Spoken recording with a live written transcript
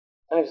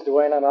My name is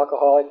Dwayne. I'm an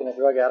alcoholic and a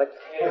drug addict.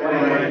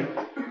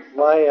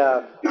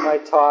 My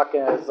talk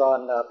is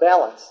on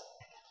balance.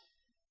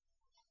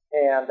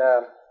 And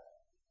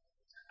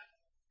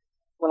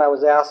when I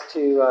was asked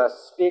to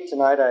speak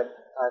tonight, I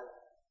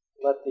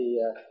let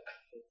the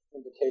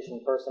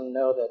invitation person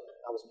know that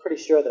I was pretty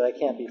sure that I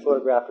can't be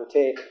photographed or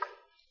taped,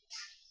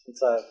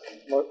 since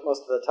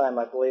most of the time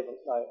I believe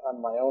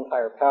on my own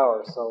higher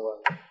power.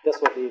 So this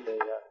will be the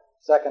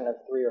second of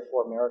 3 or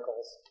 4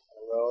 miracles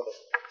in a row that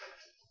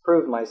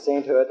prove my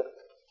sainthood.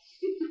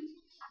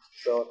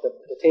 So if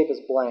the tape is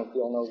blank,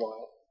 you'll know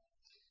why.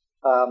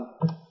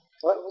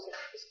 Well, it wasn't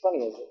as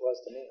funny as it was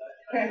to me.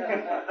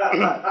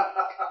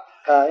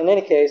 In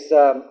any case,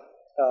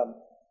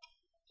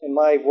 in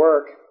my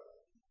work,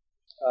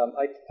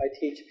 I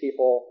teach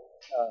people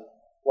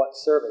what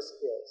service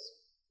is,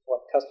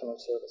 what customer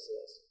service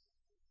is.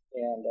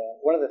 And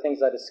one of the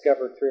things I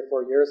discovered 3 or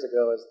 4 years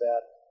ago is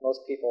that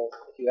most people,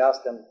 if you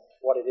ask them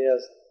what it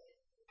is,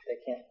 they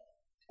can't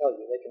tell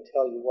you. They can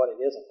tell you what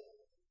it isn't.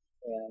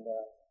 And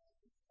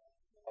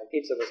my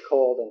pizza was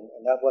cold,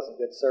 and that wasn't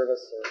good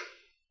service. Or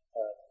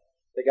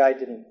the guy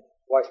didn't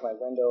wash my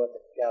window at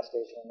the gas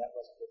station, and that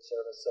wasn't good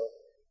service. So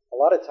a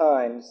lot of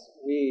times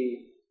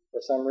we,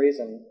 for some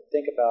reason,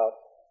 think about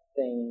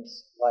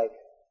things like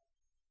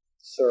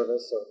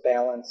service or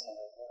balance and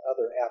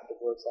other active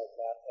words like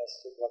that as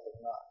to what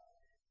they're not.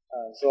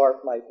 So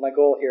my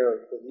goal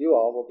here with you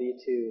all will be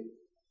to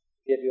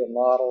give you a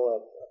model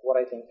of what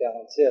I think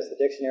balance is. The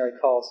dictionary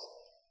calls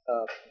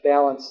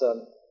balance,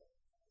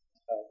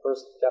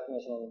 first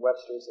definition in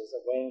Webster's, is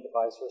a weighing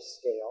device or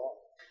scale.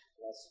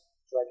 And that's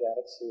drug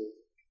addicts who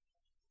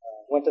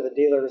went to the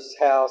dealer's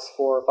house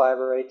 4 or 5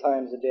 or 8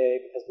 times a day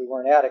because we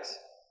weren't addicts,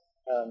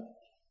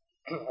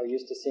 are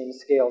used to seeing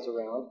scales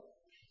around.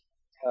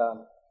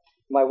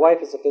 My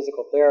wife is a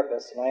physical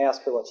therapist, and I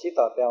asked her what she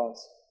thought balance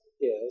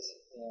is,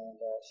 and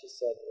she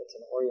said it's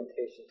an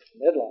orientation to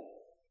the midline.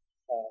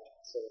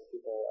 So that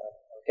people are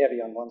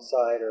heavy on one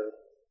side or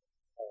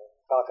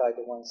cockeyed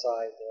to one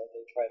side,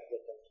 they try to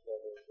get them to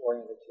where they're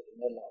oriented to the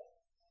midline.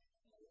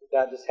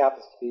 That just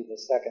happens to be the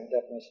second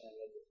definition in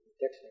the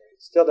dictionary.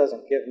 It still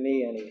doesn't give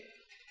me any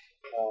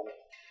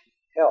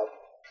help.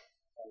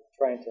 I'm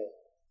trying to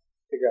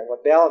figure out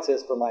what balance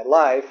is for my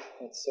life.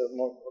 It's a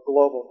more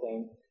global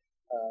thing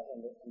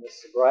in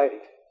this sobriety.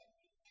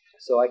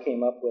 So I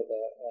came up with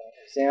an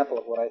example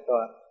of what I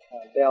thought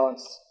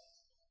balance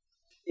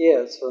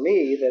is for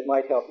me that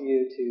might help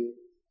you to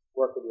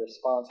work with your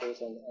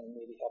sponsors and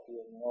maybe help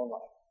you in your own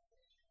life.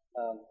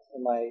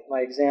 And my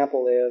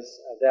example is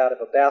that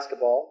of a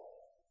basketball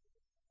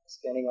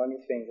spinning on your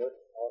finger.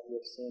 All of you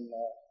have seen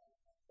the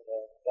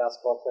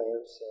basketball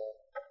players.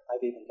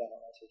 I've even done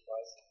it once or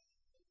twice.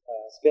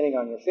 Spinning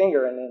on your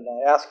finger, and then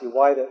I ask you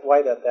why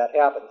that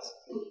happens.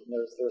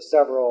 There's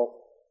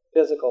several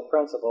physical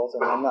principles,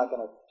 and I'm not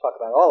going to talk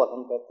about all of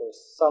them, but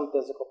there's some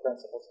physical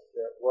principles that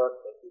are at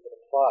work that you can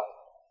apply.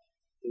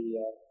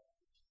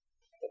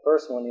 The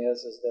first one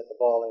is that the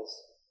ball is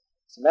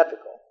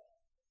symmetrical.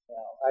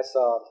 Now, I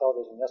saw on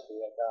television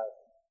yesterday a guy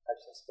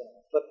actually spinning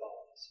a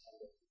football on his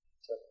finger.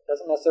 So it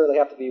doesn't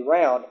necessarily have to be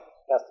round, it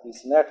has to be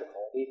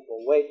symmetrical,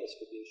 equal weight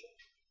distribution.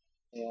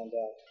 And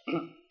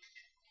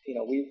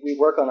we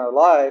work on our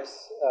lives,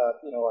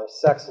 our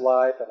sex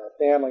life and our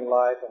family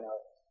life and our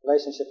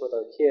relationship with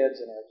our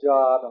kids and our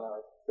job and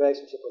our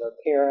relationship with our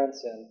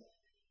parents and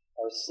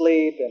our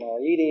sleep and our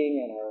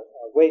eating and our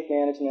weight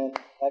management,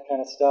 that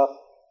kind of stuff.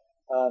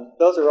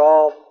 Those are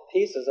all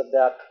pieces of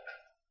that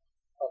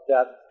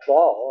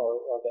ball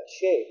or that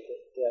shape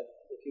that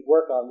if you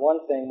work on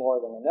one thing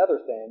more than another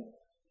thing,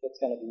 it's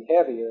going to be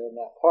heavier in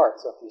that part.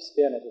 So if you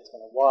spin it, it's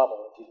going to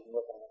wobble if you can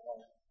work on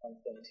one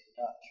thing too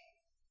much.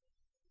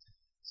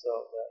 So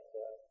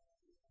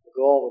the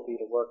goal would be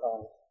to work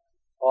on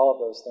all of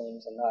those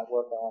things and not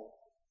work on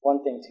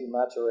one thing too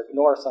much or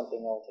ignore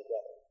something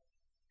altogether.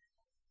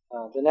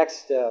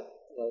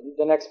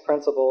 The next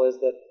principle is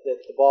that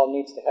the ball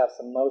needs to have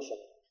some motion.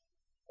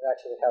 It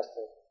actually has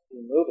to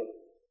be moving.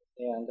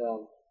 And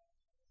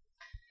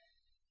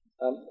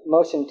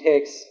motion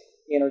takes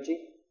energy,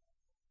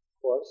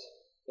 of course,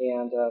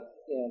 and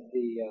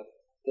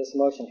this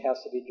motion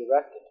has to be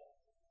directed.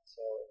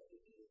 So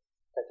if you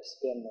try to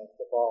spin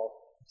the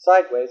ball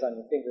sideways on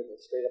your finger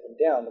that's straight up and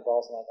down, the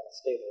ball's not going to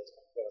stay where it's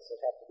going to go. So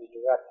it has to be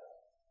directed,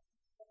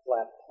 a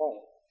flat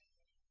plane.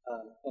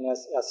 And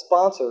as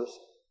sponsors,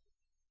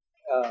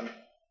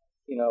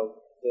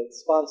 the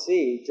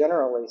sponsee,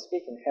 generally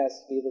speaking,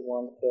 has to be the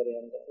one to put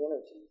in the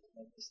energy to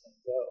make this thing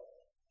go.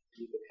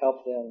 You could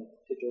help them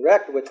to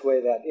direct which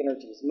way that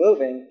energy is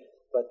moving,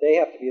 but they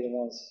have to be the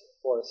ones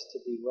forced to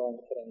be willing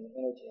to put in the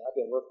energy. I've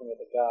been working with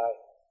a guy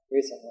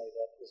recently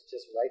that is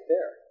just right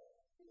there.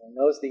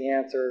 Knows the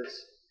answers,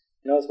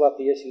 knows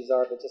what the issues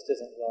are, but just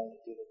isn't willing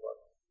to do the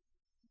work.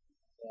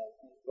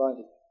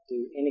 Willing to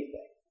do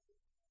anything,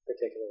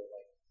 particularly.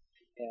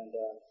 And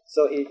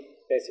so he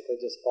basically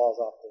just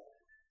falls off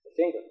the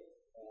finger.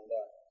 And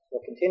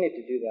will continue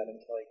to do that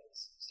until he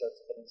starts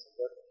putting some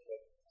work into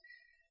it.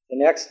 The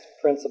next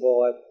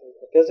principle,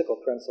 the physical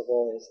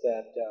principle, is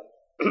that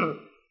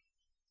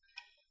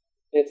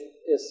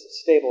is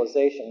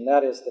stabilization, and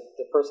that is that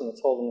the person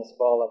that's holding this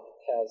ball up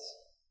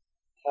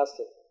has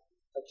to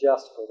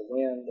adjust for the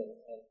wind and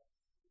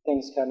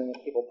things coming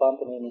and people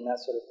bumping in and that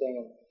sort of thing.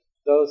 And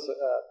those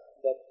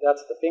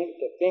that's the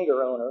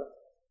finger owner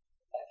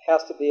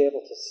has to be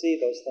able to see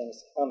those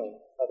things coming.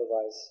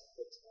 Otherwise,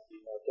 it's going to be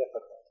more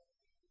difficult.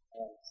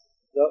 And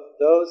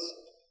those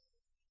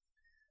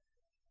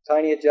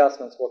tiny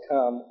adjustments will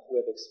come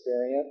with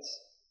experience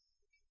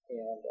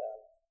and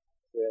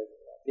with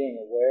being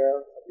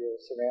aware of your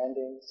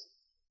surroundings.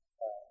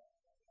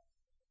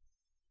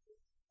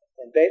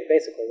 And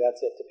basically,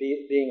 that's it. To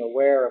being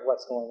aware of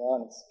what's going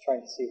on, and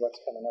trying to see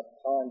what's coming up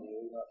upon you.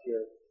 You know, if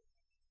your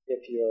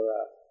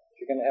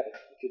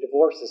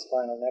divorce is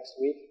final next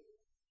week,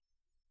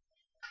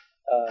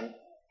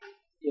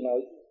 you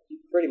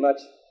pretty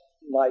much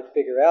might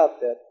figure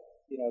out that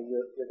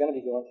you're going to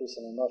be going through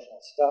some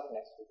emotional stuff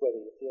next week, whether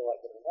you feel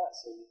like it or not.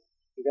 So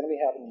you're going to be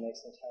having to make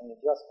some tiny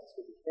adjustments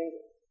with your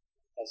finger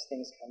as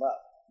things come up.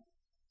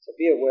 So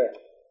be aware.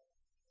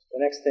 The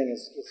next thing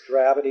is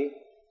gravity.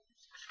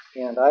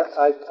 And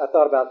I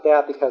thought about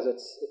that because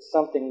it's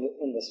something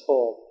in this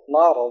whole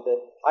model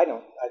that I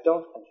don't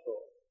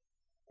control.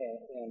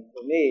 And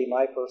for me,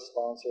 my first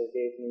sponsor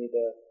gave me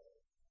the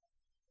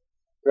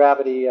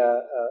gravity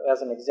as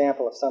an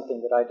example of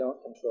something that I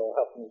don't control,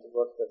 helped me to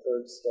work the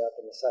third step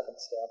and the second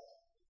step.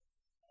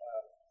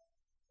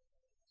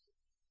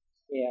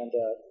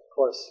 Of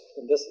course,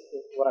 in this,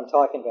 what I'm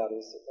talking about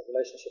is a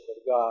relationship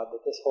with God.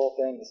 That this whole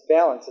thing, this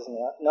balance, is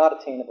not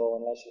attainable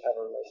unless you have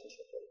a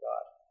relationship with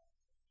God.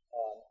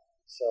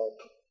 So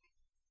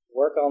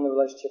work on the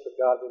relationship with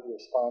God with your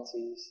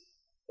sponsees.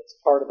 It's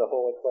part of the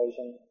whole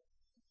equation.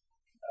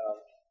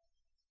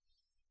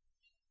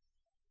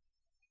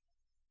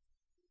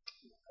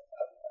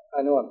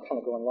 I know I'm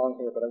kind of going long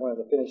here, but I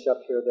wanted to finish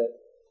up here that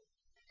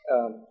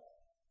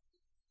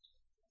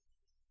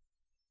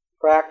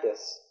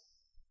practice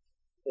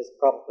is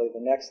probably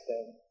the next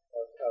thing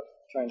of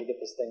trying to get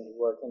this thing to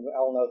work. And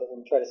I'll know that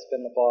when you try to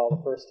spin the ball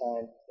the first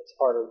time, it's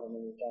harder than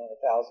when you've done it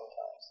 1,000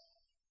 times.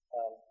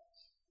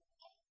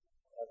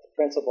 The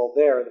principle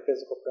there, the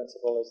physical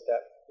principle, is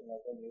that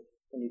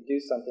when you do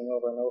something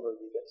over and over,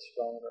 you get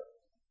stronger.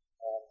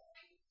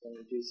 When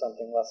you do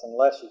something less and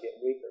less, you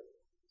get weaker.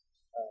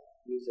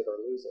 Use it or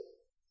lose it.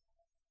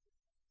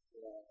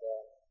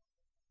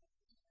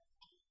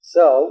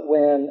 So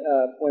when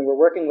we're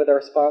working with our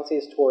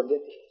sponsees toward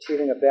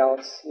achieving a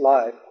balanced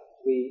life,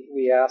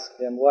 we ask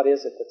them, what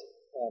is it that's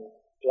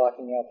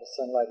blocking out the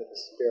sunlight of the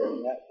Spirit?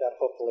 And that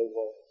hopefully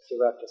will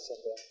direct us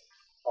into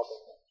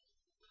helping them.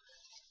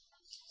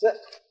 That's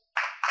it.